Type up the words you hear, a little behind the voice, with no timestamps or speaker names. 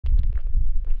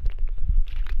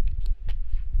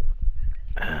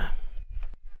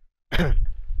How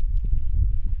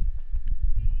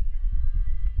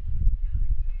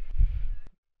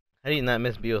do you not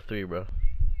miss BO3, bro?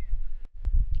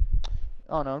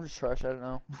 Oh no, I'm just trash. I don't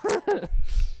know.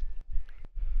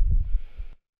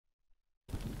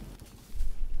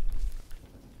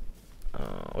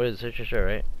 What is it? Search your shirt,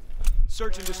 right?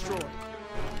 Search and destroy.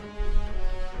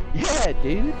 Yeah,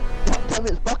 dude. Don't tell me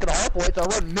it's fucking hard points. I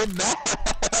run mid-map.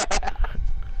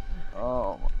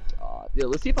 Oh my god. Dude,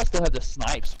 let's see if I still have the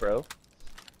snipes, bro.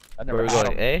 I never Where we had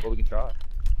going, them, eh? but we can try.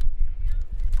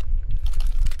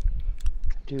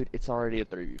 Dude, it's already a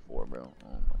 3v4, bro.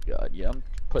 Oh my god. Yeah, I'm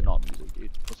putting on music, dude.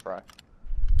 Let's try.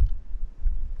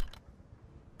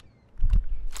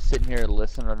 Sitting here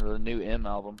listening to the new M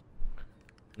album.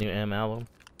 New M album?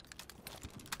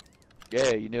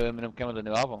 Yeah, you knew Eminem came with a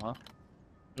new album, huh?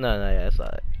 No, yeah, I saw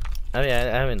it. I mean, I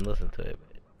haven't listened to it,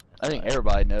 but I think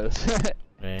everybody knows.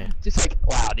 yeah. Just like,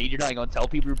 wow, dude, you're not even gonna tell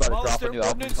people you're about to drop a new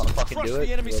album. You're just gonna fucking do it.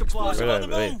 The enemy supplies. Wait, On the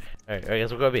wait. move. Alright, I guess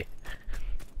we'll go B.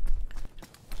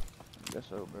 Guess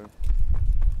so, bro.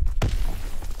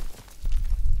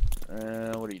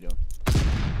 What are you doing?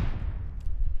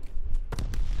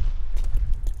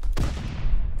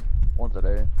 One's at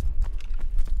A.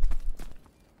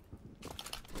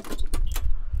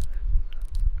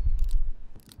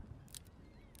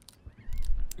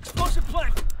 Explosive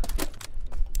plant.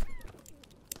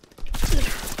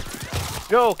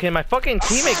 Yo, can my fucking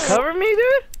teammate cover me,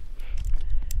 dude?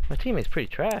 My teammate's pretty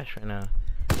trash right now.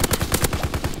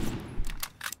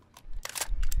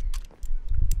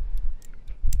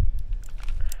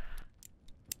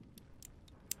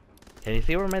 Can you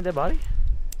see where my dead body?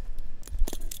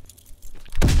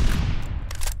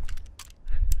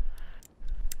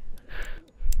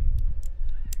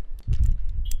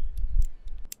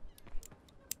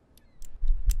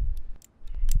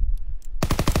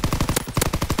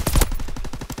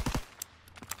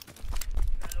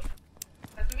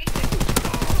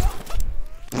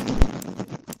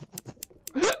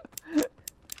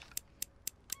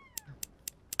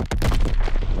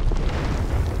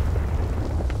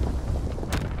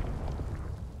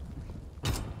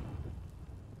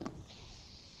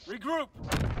 Regroup.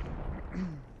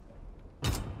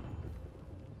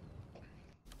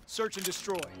 Search and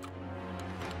destroy.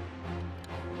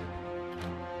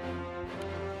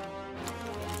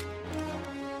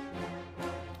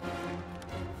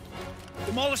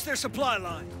 Demolish their supply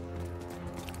line.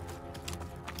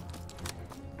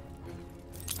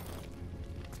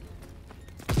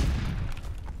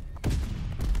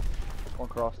 One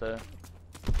cross there.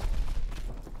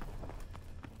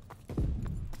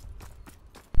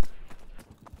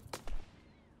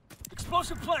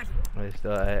 Explosive plant. Are they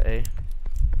still at A?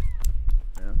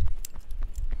 Yeah.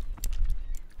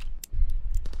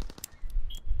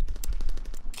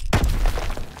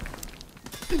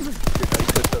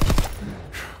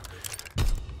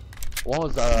 One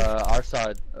was our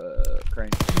side, crane.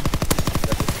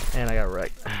 And I got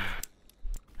wrecked.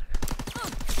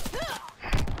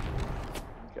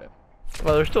 Okay.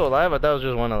 Well, they're still alive. I thought it was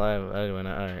just one alive. I went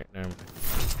out. Alright, never mind.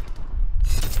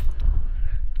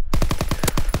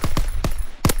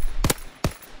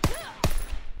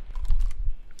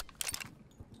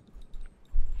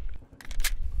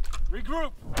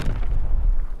 Regroup.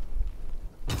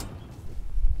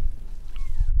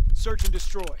 Search and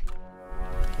destroy.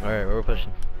 Alright, we're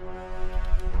pushing.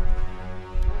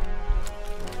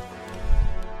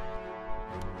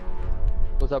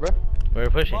 What's up, bro? We're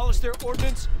pushing. Demolish their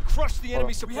ordnance. Crush the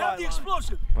enemy supply line. We have the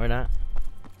explosive. We're not.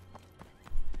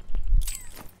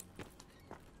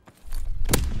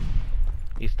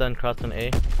 He's stunned, crossing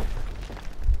A.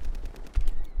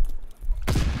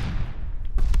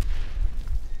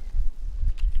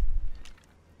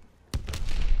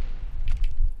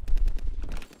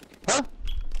 Huh?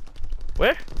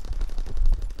 Where?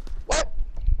 What?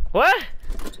 What?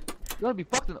 You wanna be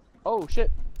fucking? Oh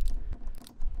shit!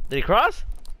 Did he cross?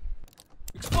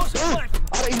 Explosive plant.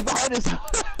 Oh, he's behind us! I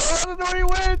don't know where he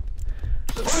went!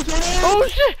 Oh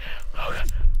shit!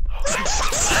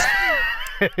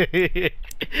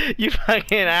 You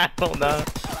fucking asshole, dog.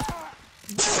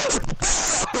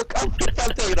 I'm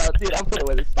taking out, dude. I'm putting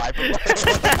away the sniper.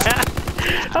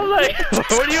 I'm like,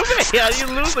 what do you mean? How do you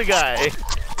lose the guy?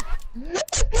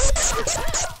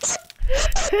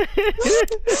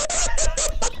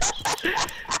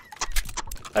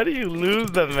 How do you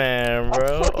lose the man,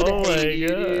 bro? Oh my god.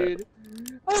 Dude.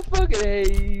 I fucking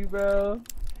hate you, bro.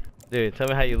 Dude, tell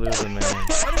me how you lose the man. Enemy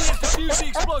has defused the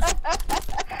explosive.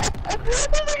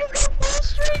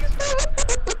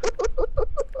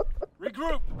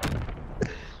 Regroup.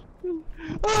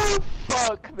 Oh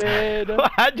fuck, man.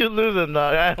 How'd you lose him,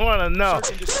 dog? I wanna know.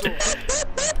 Search and destroy.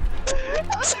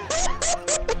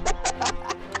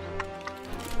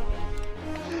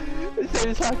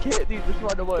 this I can't, dude. Just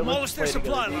run away. Demolish their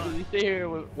supply line. We stay here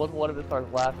when one of us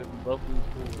starts laughing. We both lose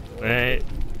cool. Right.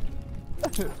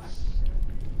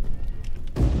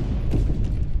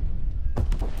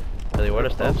 Really, what are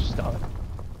steps? Stop.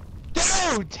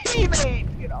 Dude,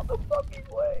 teammate, get out the fucking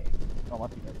way. Oh, my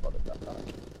teammate's about to die.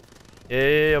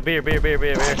 Yeah, beer.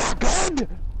 I got gunned.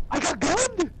 I got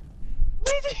gunned.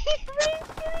 My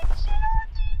teammate's getting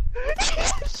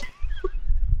shit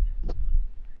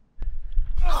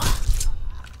on.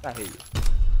 I hate you.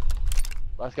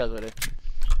 Last guy's ready.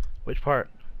 Which part?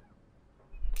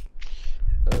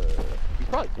 He's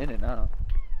probably in it now.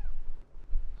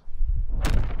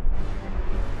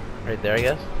 Right there, I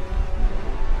guess.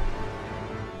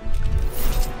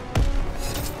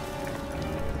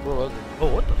 Where was he?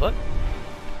 Oh, what the fuck?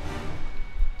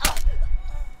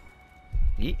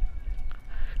 Yeet.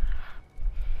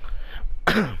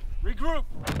 Regroup.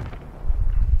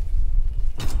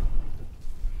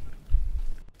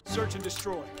 Search and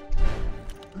destroy.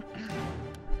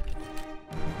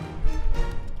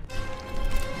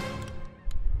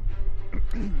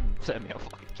 Send me a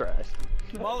fucking trash.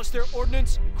 Demolish their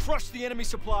ordnance and crush the enemy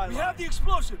supply line. We have the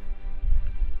explosive.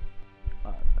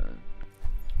 Alright, man.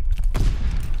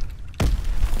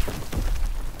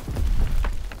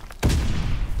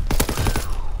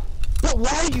 But why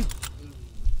are you?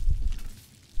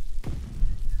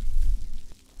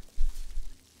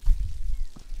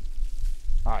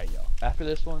 Alright, yo. After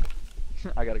this one,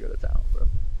 I gotta go to town, bro.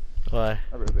 Why?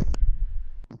 I really big.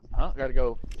 Huh? Gotta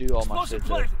go do all my shit. Explosive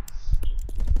planted.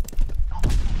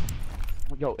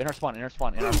 Yo, inner spawn. Inner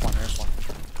spawn. Go.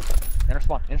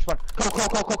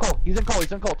 He's in coal.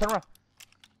 Turn around.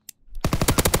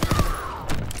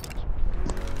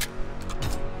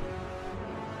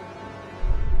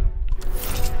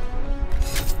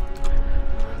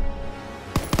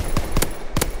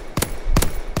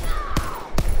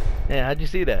 Yeah, how'd you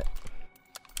see that?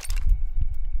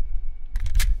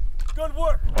 Good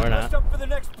work. Or not. Rest up for the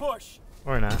next push.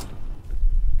 Or not.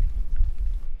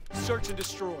 Search and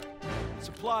destroy.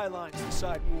 Supply lines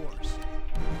decide wars.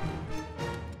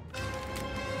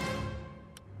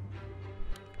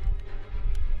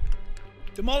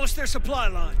 Demolish their supply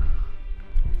line.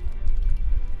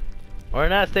 Or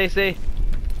not, Stacy.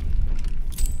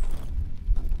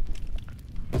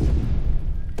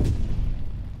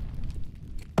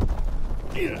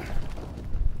 Yeah.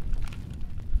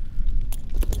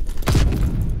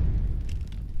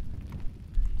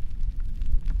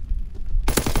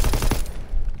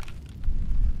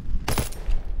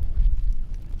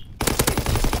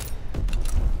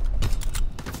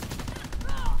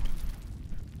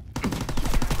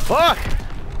 Fuck!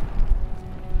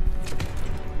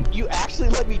 You actually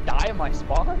let me die in my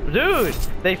spawn? Dude,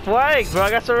 they flagged, bro. I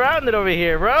got surrounded over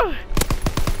here, bro.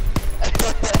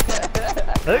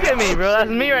 Look at me, bro. That's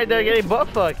me right there getting butt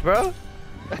fucked, bro.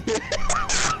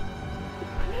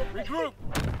 Regroup.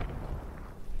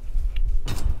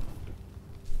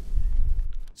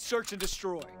 Search and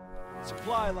destroy.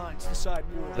 Supply lines decide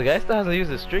wars. The guy still hasn't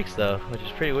used his streaks, though, which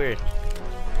is pretty weird.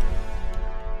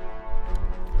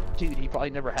 Dude, he probably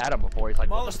never had them before. He's like,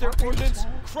 Demolish their ordnance,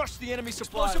 crush the enemy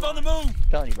supply. Explosive on the move. I'm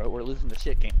telling you, bro, we're losing the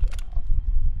shit games right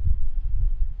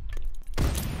now.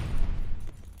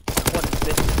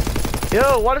 150.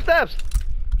 Yo, water steps!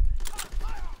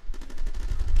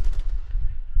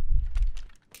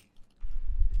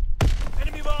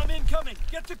 Enemy bomb incoming.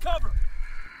 Get to cover.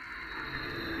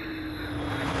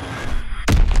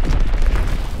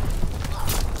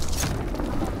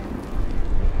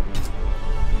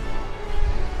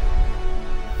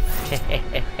 He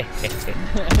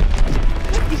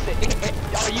said,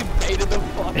 oh, you baited the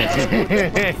fuck out of me.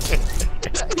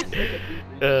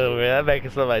 Oh man, that man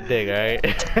can suck my dick, alright?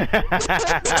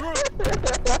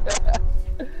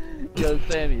 Yo,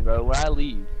 Sammy, bro, when I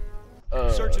leave,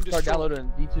 Search and start destroy.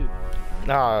 downloading D2.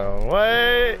 No,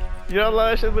 what? You don't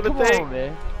love that shit with a Come thing? on,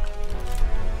 man.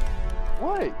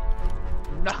 What?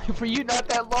 Not for you, not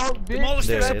that long, bitch. Demolish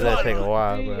Dude, their it supply does take a line.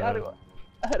 while, Me, bro.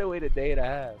 I had to wait a day and a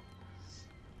half.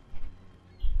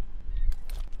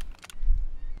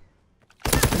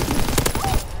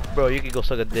 Bro, you can go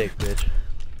suck a dick, bitch.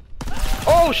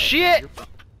 Oh shit!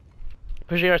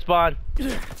 Pushing our spawn.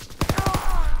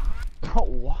 Bro,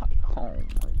 what? Oh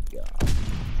my god.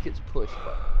 This gets pushed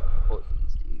by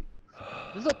pussies, dude.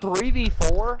 This is a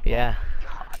 3v4? Yeah.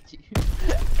 God, dude.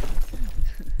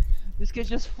 This could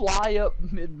just fly up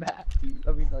mid-map, dude.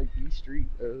 I mean, like, D-Street,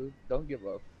 don't give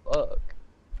a fuck.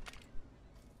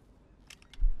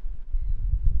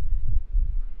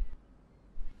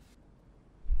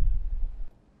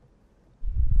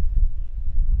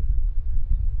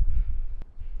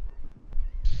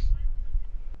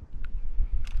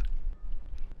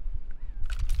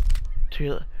 to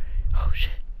your left. Oh shit.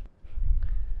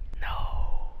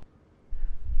 No.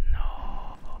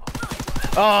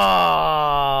 No. Oh.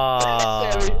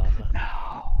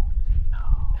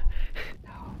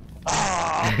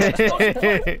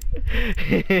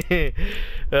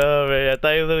 Oh man, I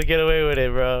thought he was gonna get away with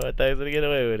it, bro. I thought he was gonna get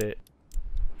away with it.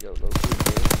 Yo, low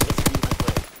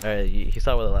key, Alright, he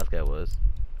saw where the last guy was.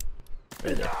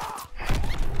 Right there.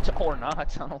 or not, I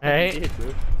don't know what Right? he did,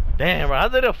 bro. Damn, bro,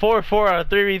 how's it a 4-4 on a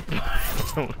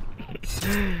 3v3?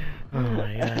 Oh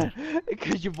my god.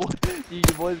 Cause your boy's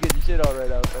getting shit on right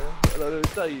now, bro. I don't know what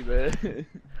to tell you, man.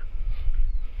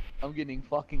 I'm getting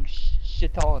fucking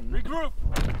shit on. Regroup.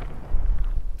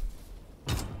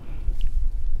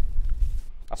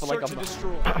 I feel like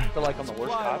I'm the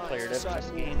worst COD player to ever in this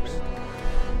game, bro.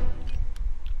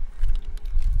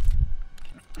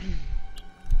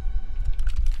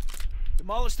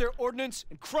 Demolish their ordnance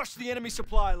and crush the enemy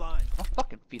supply line. My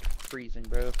fucking feet are freezing,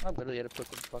 bro. I literally had to put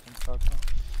some fucking socks on.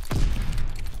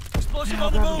 Explosive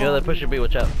on the move. Yo, that pusher B,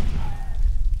 watch out.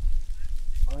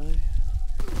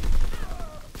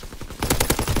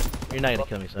 You're not gonna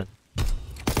kill me, son.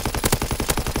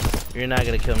 You're not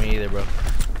gonna kill me either, bro.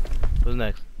 Who's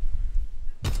next?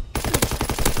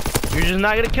 You're just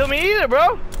not gonna kill me either,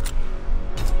 bro!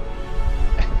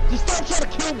 Just stop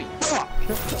trying to kill me! Fuck!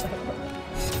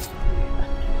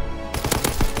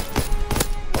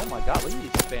 Oh my god, look at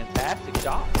these fantastic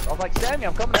shots. I was like, Sammy,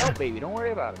 I'm coming out, baby. Don't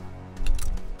worry about it.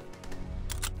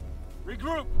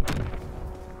 Regroup.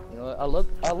 You know, I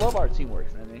love our teamwork,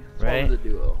 Sammy. It's Right? the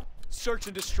duo. Search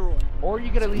and destroy. Or you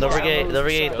get at least. The brigade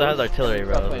still has artillery,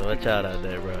 bro. So watch out out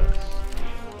there, bro.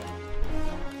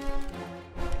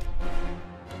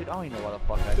 Dude, I don't even know why the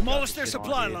fuck I Demolish their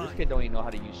supply line. This kid don't even know how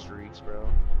to use streaks, bro.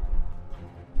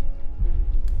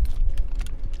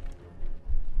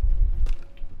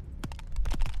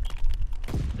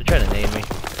 They're trying to name me.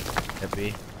 At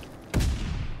B.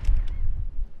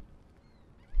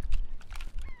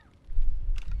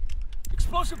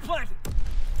 Explosive planted.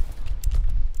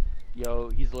 Yo,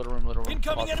 he's little room.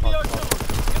 Incoming enemy artillery.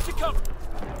 Get to cover.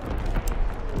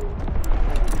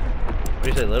 What do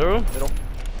you say, little room? Middle.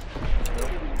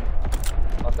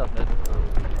 Left up mid.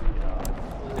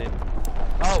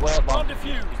 Oh, well, Bomb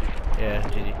defused. Yeah,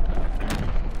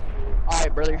 GG.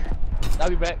 Alright, brother. I'll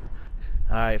be back.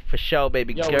 Alright, for sure,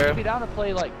 baby Yo, would you girl. be down to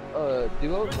play, like,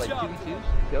 duos, like 2v2s?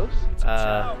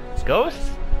 Ghosts?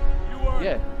 Ghosts? You are.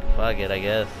 Yeah. Fuck it, I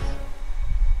guess.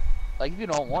 Like, if you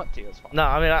don't want to, it's fine. No,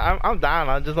 I mean, I'm down.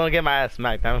 I just want to get my ass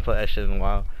smacked. I haven't played that shit in a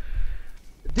while.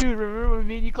 Dude, remember when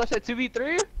me and you clutched that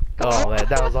 2v3? Oh, man,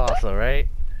 that was awesome, right?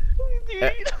 Dude,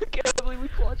 I can't believe we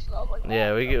clutched. I was like,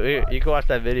 Yeah, you can watch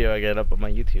that video I get up on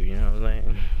my YouTube, you know what I'm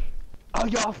saying? oh,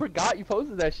 yo, I forgot you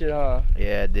posted that shit, huh?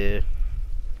 Yeah, dude.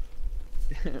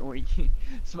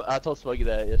 I told Smuggy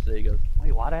that yesterday. He goes,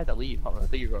 wait, why'd I have to leave? I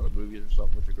think you're going to movies or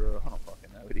something with your girl. I don't fucking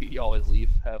know. You always leave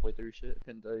halfway through shit.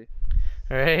 Couldn't tell you.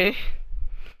 Right?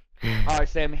 Alright,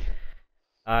 Sammy.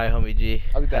 Alright, homie G.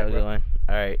 I'll be back, Have a good bro. one.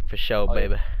 Alright, for sure, Oh, yeah.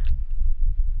 baby.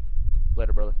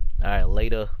 Later, brother. Alright,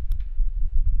 later.